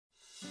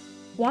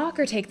Walk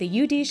or take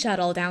the UD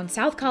shuttle down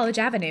South College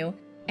Avenue,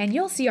 and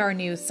you'll see our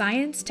new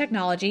Science,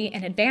 Technology,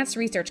 and Advanced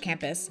Research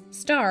Campus,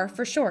 STAR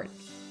for short.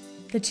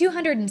 The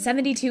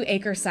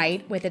 272-acre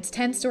site with its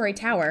 10-story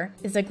tower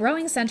is a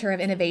growing center of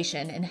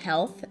innovation in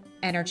health,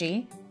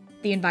 energy,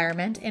 the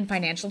environment, and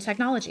financial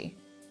technology.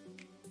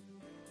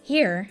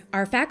 Here,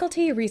 our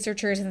faculty,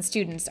 researchers, and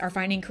students are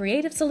finding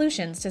creative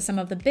solutions to some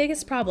of the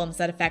biggest problems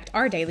that affect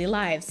our daily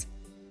lives.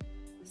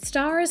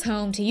 STAR is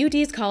home to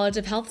UD's College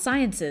of Health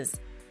Sciences,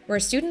 where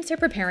students are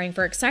preparing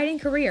for exciting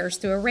careers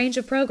through a range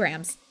of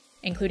programs,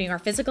 including our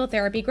physical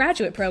therapy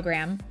graduate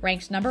program,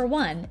 ranked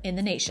 #1 in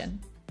the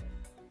nation.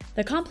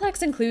 The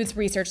complex includes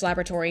research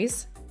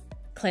laboratories,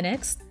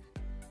 clinics,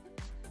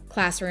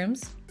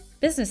 classrooms,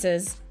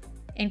 businesses,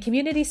 and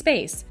community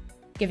space,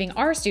 giving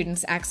our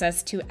students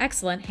access to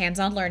excellent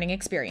hands-on learning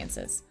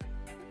experiences.